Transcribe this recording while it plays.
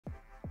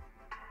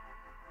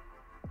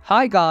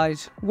Hi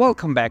guys,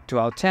 welcome back to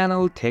our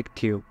channel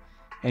TechTube.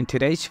 In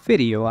today's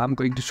video, I'm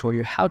going to show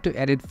you how to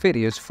edit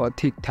videos for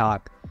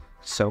TikTok.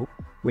 So,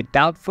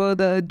 without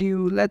further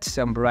ado, let's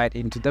jump right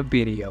into the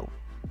video.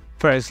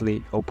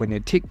 Firstly, open your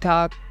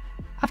TikTok.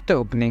 After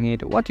opening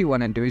it, what you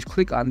want to do is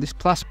click on this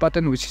plus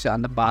button which is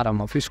on the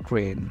bottom of your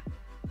screen.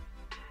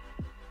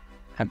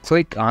 And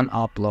click on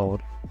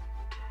Upload.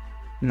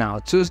 Now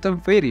choose the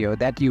video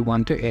that you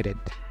want to edit.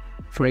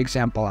 For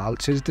example, I'll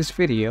choose this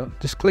video.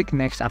 Just click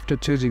next after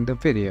choosing the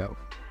video.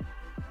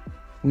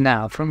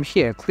 Now from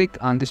here, click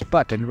on this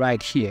button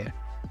right here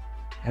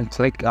and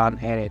click on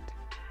Edit.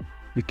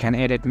 You can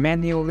edit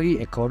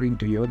manually according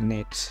to your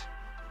needs.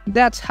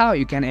 That's how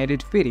you can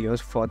edit videos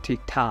for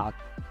TikTok.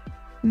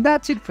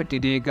 That's it for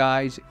today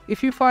guys.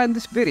 If you find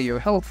this video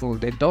helpful,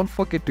 then don't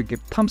forget to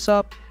give thumbs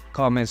up,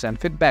 comments and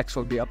feedbacks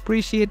will be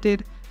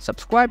appreciated.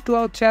 Subscribe to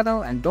our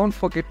channel and don't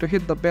forget to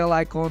hit the bell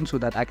icon so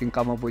that I can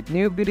come up with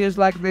new videos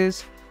like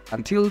this.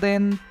 Until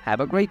then,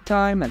 have a great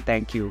time and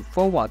thank you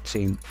for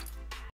watching.